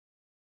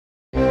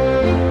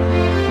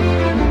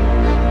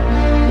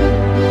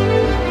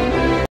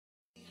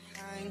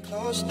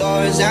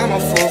Stories, I'm a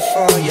fool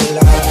for your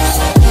love.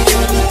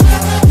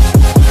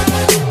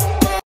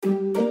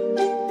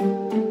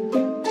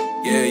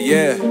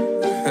 Yeah.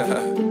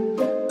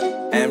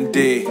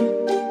 MD,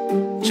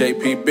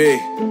 JPB,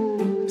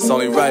 it's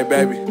only right,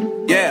 baby.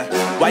 Yeah,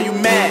 why you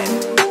mad?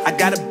 I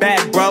got a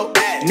bag, bro.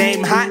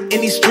 Name hot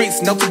in these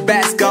streets, no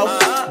Tabasco.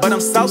 But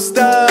I'm so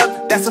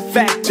stubbed, that's a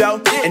fact,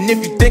 yo. And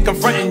if you think I'm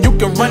frontin', you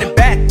can run it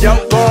back, yo.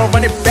 Go on,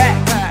 run it back.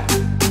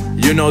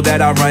 You know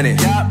that I run it.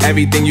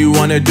 Everything you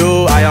wanna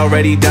do, I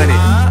already done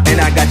it.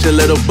 And I got your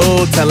little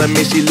boo telling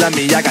me she love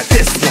me. I got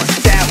this one,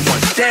 that one.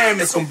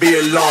 Damn, it's gonna be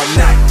a long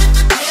night.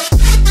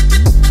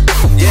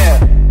 Yeah.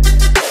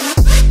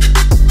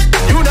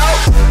 You know.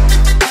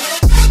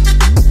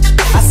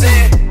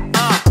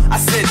 I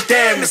said,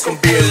 damn, it's gonna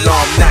be a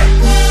long night.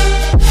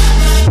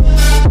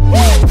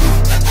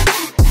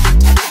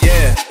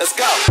 Yeah, let's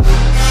go.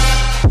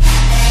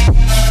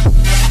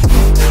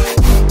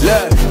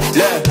 Look.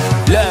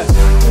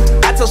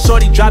 I tell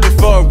shorty drop it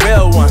for a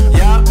real one.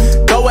 Yeah.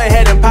 Go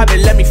ahead and pop it,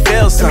 let me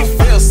feel some.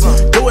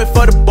 Do it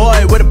for the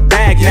boy with a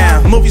bag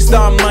now. Movie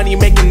star money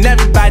making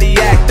everybody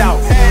act out.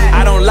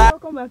 I don't lie.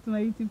 Welcome back to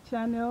my YouTube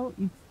channel.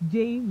 It's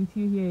Jay with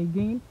you here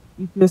again.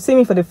 If you see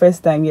me for the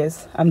first time,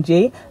 yes, I'm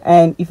Jay.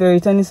 And if you're a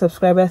returning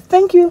subscriber,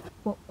 thank you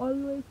for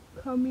always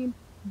coming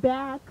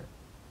back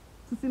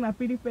to see my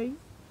pretty face.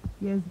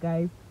 Yes,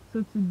 guys.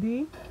 So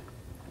today,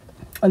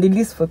 on the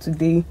list for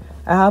today,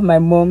 I have my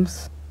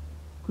mom's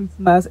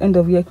Christmas, end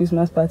of year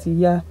Christmas party.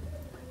 Yeah,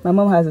 my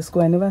mom has a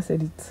school. I never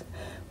said it.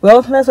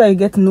 Well, that's why you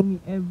get to know me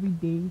every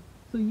day.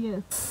 So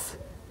yes,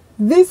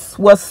 this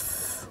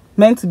was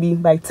meant to be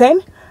by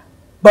 10,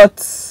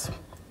 but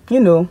you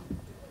know,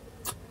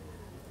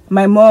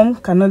 my mom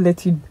cannot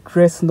let you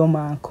dress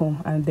normal and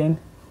come. And then,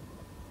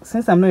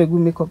 since I'm not a good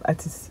makeup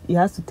artist, it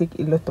has to take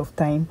a lot of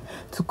time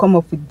to come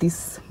up with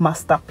this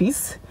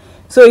masterpiece.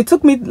 So it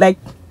took me like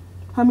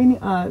how many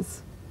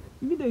hours?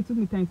 Even though it took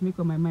me time to make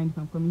up my mind if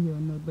I'm coming here or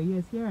not. But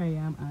yes, here I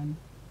am, and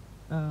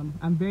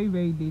I'm very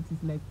late.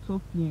 It's like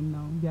 12 p.m.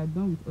 now. They are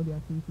done with all the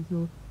activities.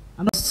 So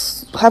I'm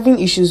not having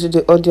issues with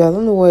the audio. I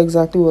don't know what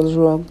exactly was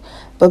wrong.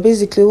 But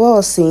basically what I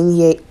was saying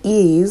here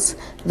is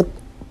the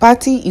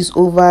party is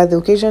over, the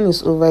occasion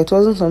is over. It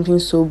wasn't something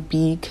so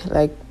big,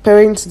 like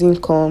parents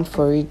didn't come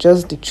for it,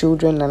 just the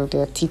children and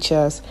their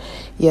teachers.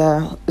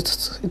 Yeah,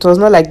 it was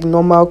not like the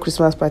normal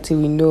Christmas party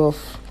we know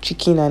of,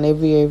 chicken and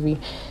every.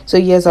 So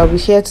yes, I'll be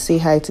here to say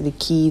hi to the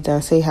kids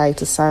and say hi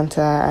to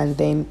Santa, and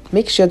then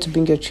make sure to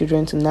bring your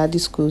children to NADI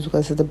schools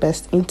because it's the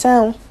best in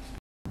town.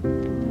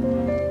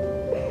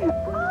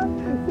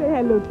 say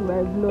hello to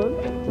my vlog.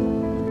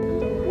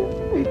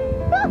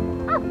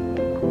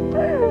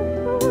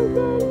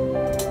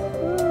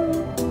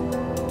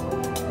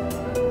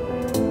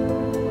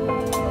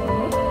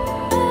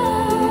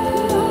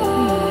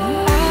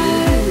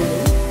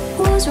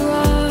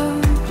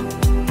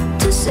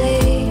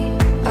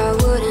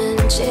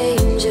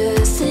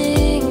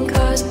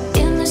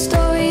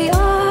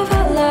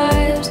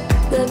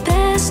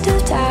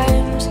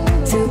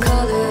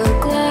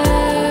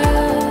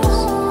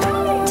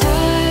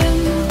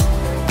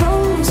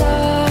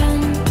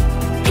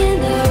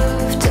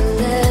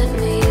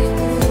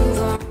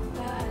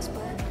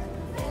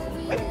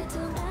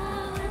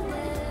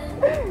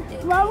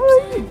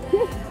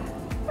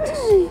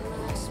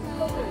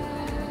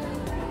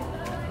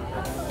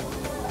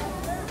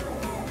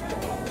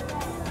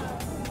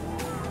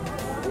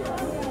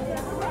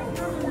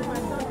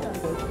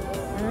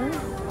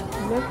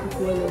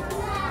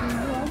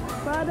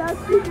 Father, I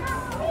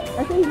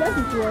think he left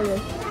his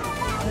wallet.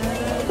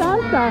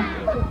 Santa.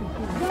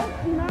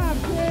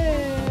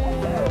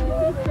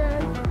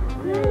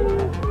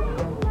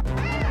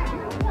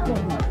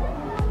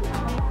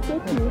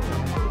 Take you.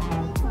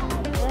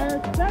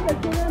 That the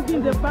children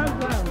in the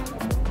background.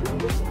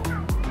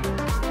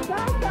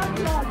 Santa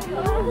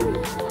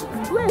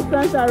Claus. Where is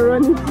Santa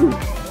running to?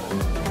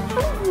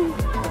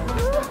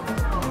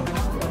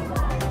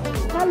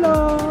 Hello.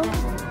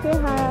 Say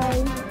hi.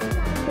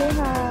 Say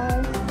hi.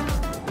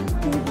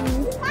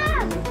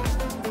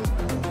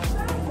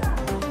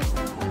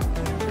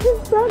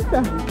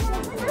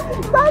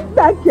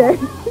 Santa cake.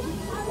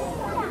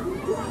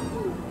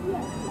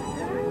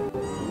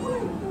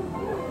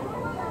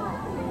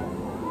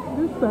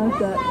 This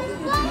Santa.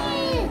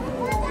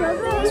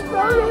 Santa is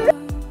sorry.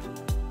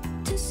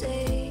 To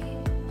say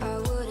I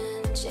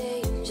wouldn't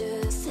change a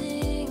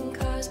thing,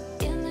 'cause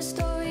in the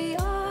story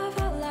of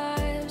our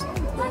lives,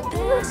 the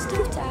best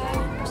of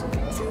times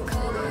through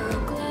color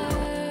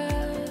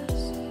glass.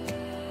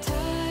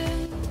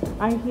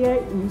 And here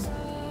is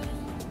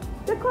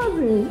the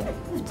cousin.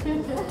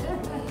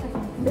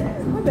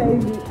 What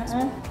is it?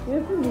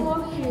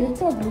 The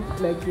top looks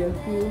like they're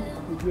still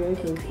regret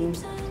or something.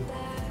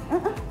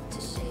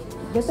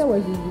 Better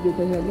watch this video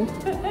because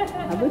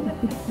I'm going to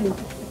fix it.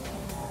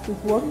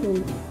 It's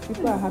working.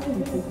 People are happy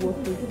it's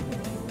working.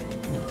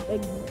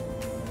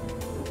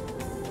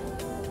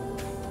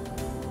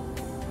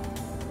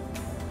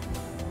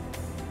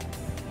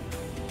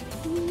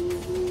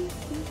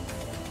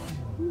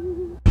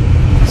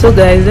 So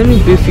guys, let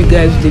me brief you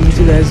guys with the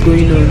little that's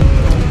going on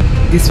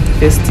this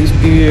festive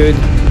period.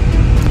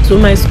 So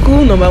my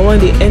school, number one,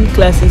 they end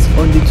classes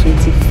on the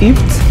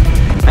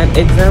 25th and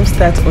exams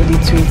start on the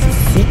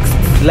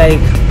 26th. Like,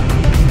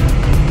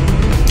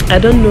 I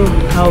don't know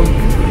how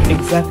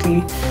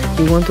exactly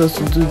they want us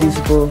to do this,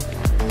 but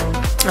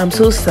I'm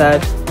so sad.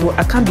 But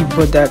I can't be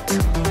bothered.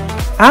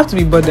 I have to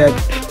be bothered,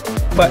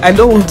 but I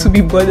don't want to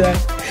be bothered,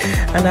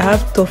 and I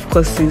have tough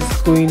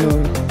courses going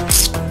on.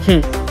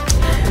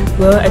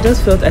 Well, I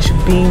just felt I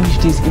should binge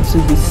this into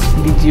this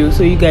video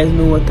so you guys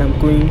know what I'm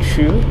going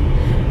through.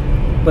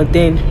 But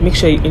then make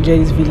sure you enjoy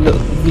this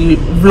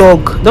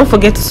vlog. Don't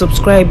forget to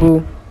subscribe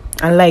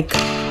and like.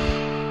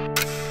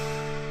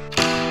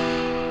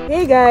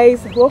 Hey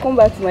guys, welcome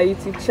back to my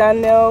YouTube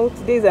channel.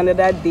 Today is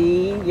another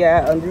day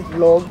on this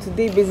vlog.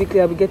 Today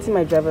basically I'll be getting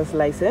my driver's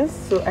license.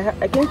 So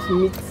I came to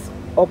meet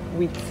up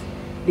with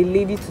the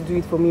lady to do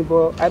it for me,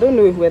 but I don't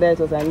know whether it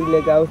was an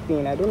illegal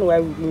thing. I don't know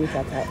why we didn't meet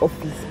at her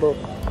office, but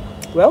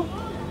well,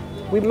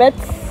 we met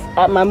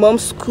at my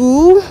mom's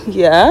school,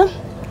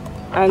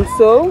 and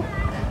so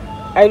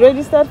I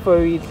registered for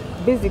it.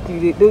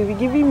 Basically, they'll be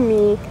giving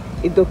me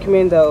a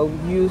document that I'll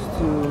use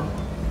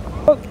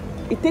to.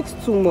 It takes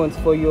 2 months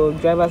for your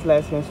driver's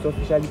license to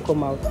officially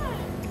come out.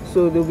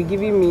 So they'll be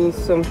giving me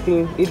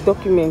something, a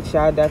document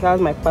that has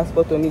my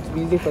passport on it to be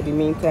using for the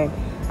meantime.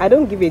 I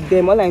don't give a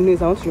damn. All I know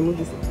is I want to remove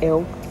this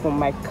L from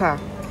my car.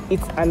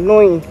 It's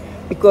annoying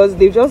because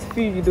they just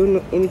feel you don't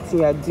know anything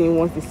you are doing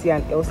once they see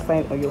an L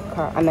sign on your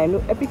car, and I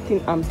know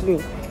everything I'm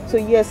doing. So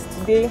yes,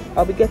 today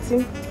I'll be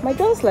getting my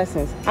driver's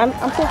license, and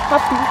I'm so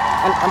happy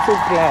and I'm so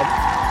glad.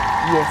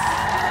 Yes.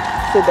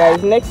 So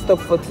guys, next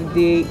stop for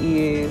today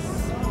is,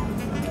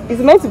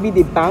 it's meant to be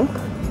the bank,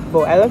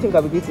 but I don't think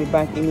I'll be going to the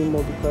bank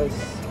anymore because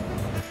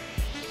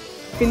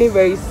feeling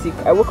very sick.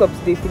 I woke up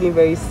today feeling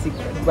very sick,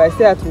 but I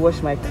still had to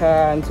wash my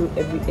car and do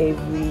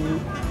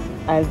every.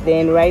 And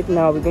then right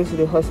now we're going to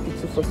the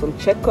hospital for some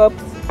checkups.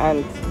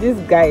 And this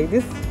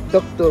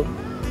doctor,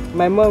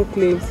 my mom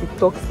claims he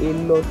talks a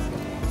lot.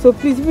 So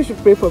please, we should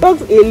pray for him. He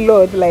talks a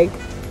lot. Like,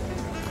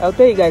 I'll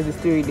tell you guys the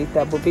story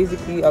later. But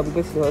basically, I'll be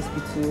going to the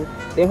hospital.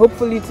 Then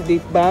hopefully to the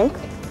bank.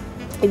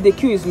 If the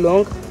queue is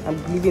long,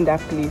 I'm leaving that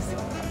place.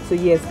 So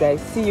yes,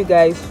 guys, see you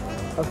guys.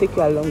 I'll take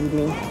you along with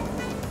me.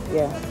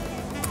 Yeah.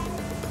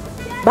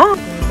 Bye.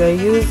 I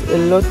use a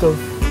lot of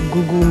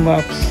Google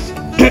Maps.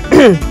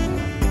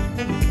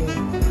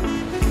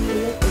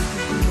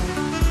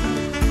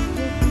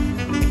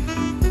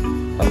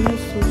 I'm not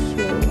so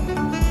sure.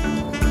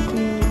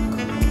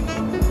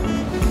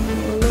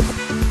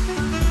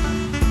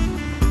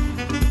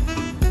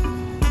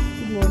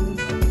 Good morning.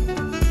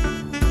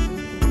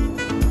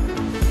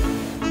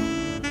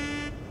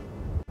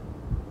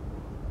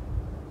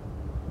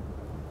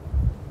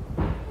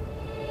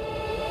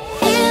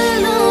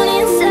 Alone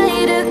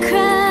inside a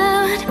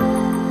crowd,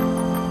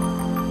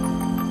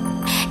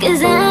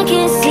 'cause I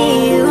can't see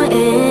you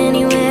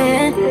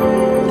anywhere.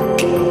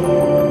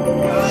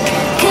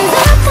 'Cause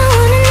I don't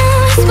wanna know,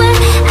 I swear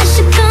I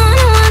should go,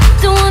 no, I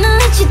don't wanna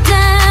let you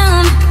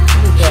down.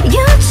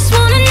 You just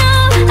wanna know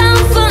how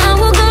far I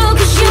will go,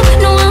 'cause you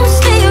know I will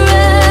stay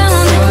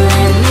around. So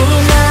let me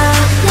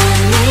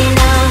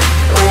know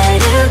where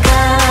to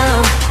go.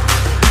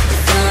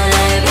 So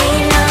let me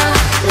know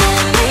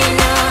where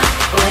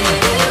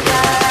to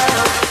go.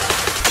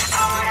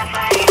 I wanna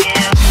find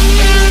you.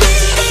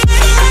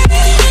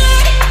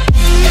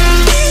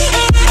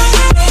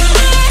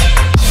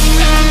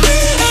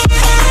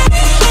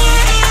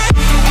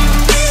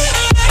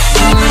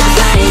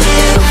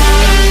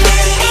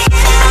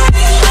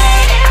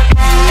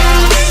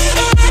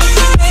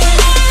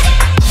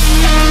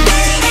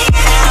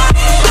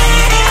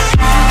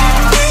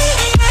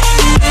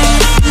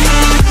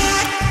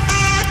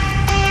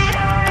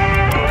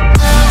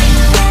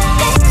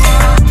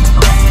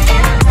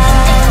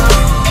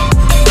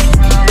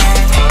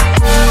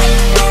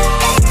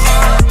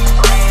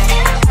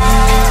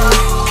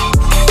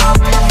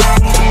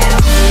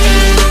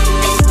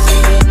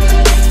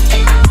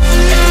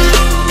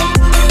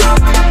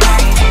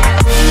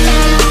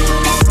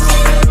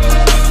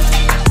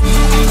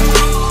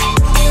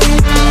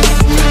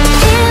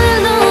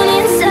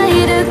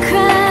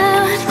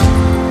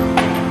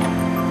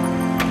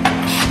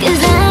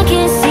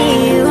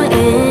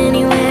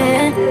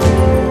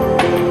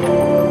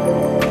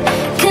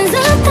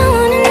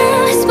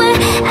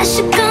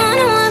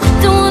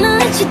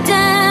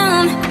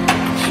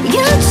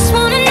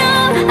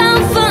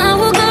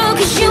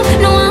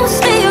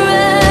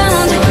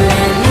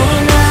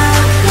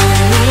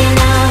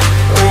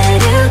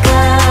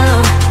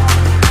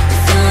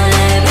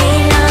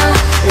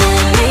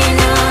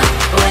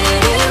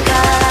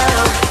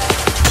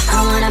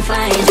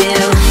 find you.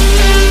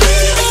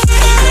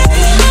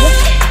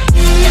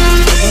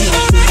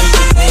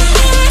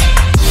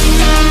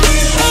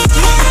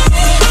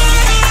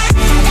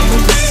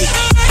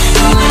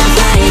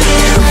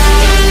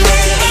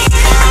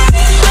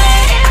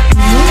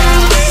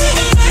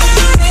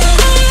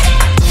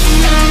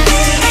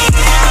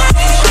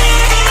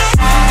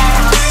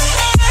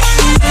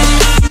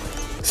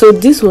 So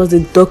this was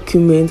the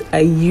document I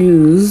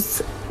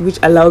used, which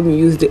allowed me to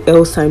use the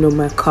L sign on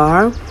my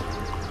car.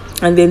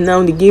 And then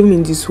now they gave me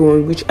this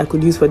one, which I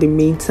could use for the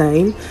main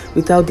time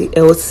without the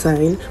L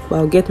sign. But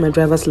I'll get my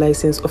driver's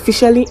license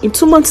officially in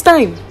 2 months'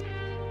 time.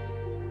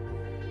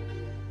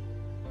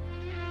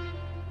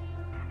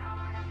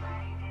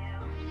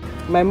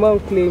 My mom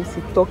claims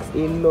he talks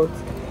a lot,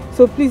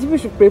 so please, people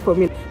should pray for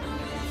me.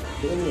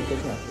 The only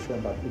infection is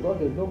because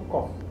there's no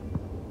cough.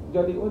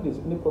 Usually, when there's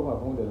any problem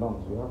among the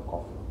lungs, you have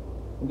cough.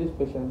 In this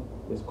patient,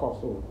 there's cough,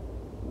 so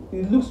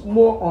it looks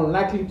more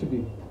unlikely to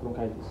be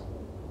bronchitis.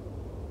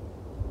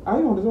 Are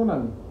you understand what I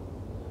mean?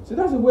 See,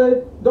 that's the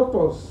way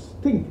doctors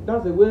think.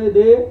 That's the way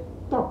they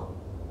talk.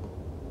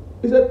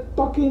 It's a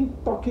talking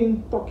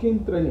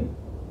training.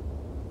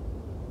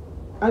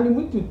 And you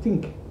need to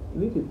think.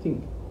 You need to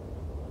think.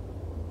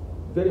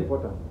 Very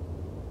important.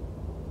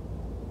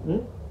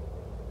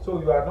 So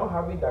you are not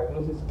having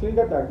diagnosis,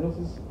 clinical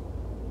diagnosis,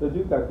 the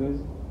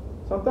diagnosis.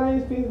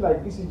 Sometimes things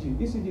like ECG.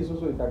 ECG is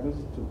also a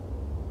diagnosis too.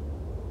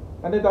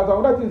 And then there's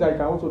other things I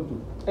can also do.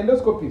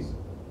 Endoscopies.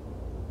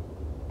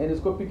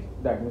 Endoscopic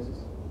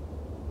diagnosis.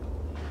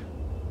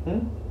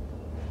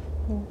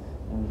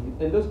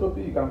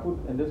 Endoscopy, you can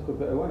put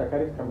endoscopy, one that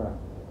carries camera.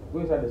 Go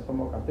inside the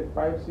stomach and take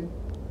biopsy.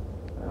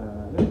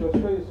 Let me just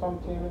show you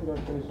something.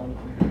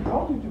 I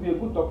want you to be a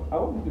good doctor.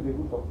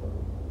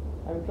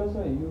 I'm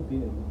interested in you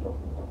being a good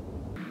doctor.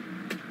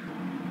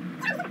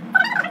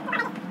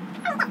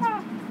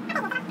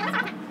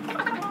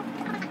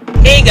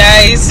 Hey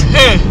guys.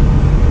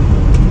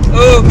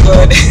 Oh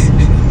God.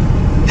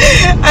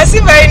 As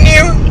if I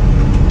knew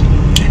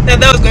that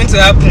was going to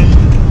happen.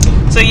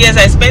 So yes,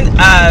 I spent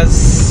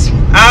hours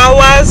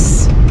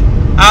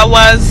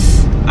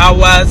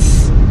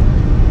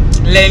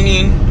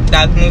learning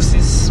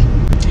diagnosis.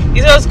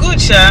 It was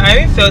good, Sha. I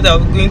really felt I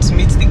was going to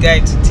meet the guy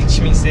to teach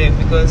me self,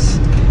 because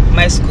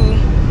my school,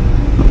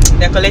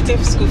 they're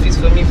collecting school fees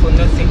for me for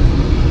nothing.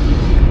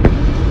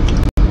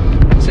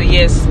 So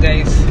yes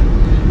guys,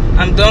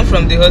 I'm done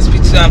from the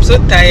hospital. I'm so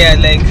tired.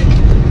 Like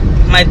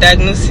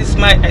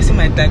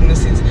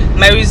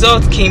my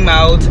result came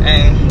out,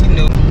 and you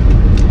know,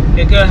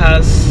 your girl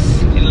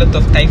has a lot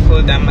of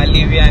typhoid and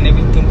malaria and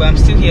everything, but I'm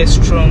still here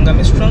strong. I'm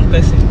a strong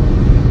person.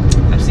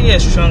 I'm still here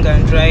strong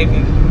and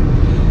driving.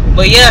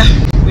 But yeah,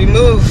 we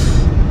move.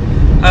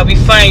 I'll be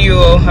fine, you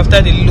all,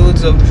 after the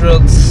loads of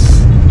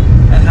drugs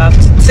I have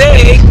to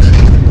take.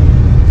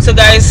 So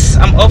guys,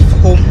 I'm off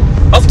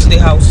to the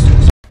house.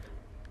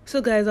 So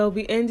guys, I'll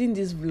be ending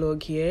this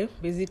vlog here.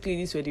 Basically,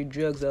 these were the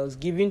drugs I was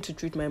given to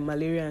treat my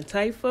malaria and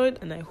typhoid,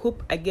 and I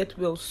hope I get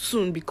well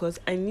soon, because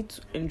I need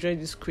to enjoy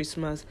this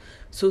Christmas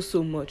so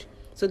much.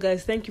 So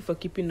guys, thank you for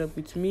keeping up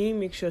with me.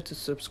 Make sure to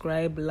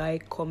subscribe,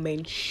 like,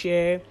 comment,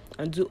 share,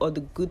 and do all the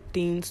good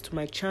things to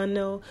my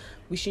channel.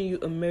 Wishing you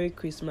a Merry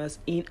Christmas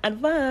in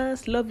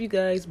advance. Love you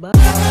guys. Bye.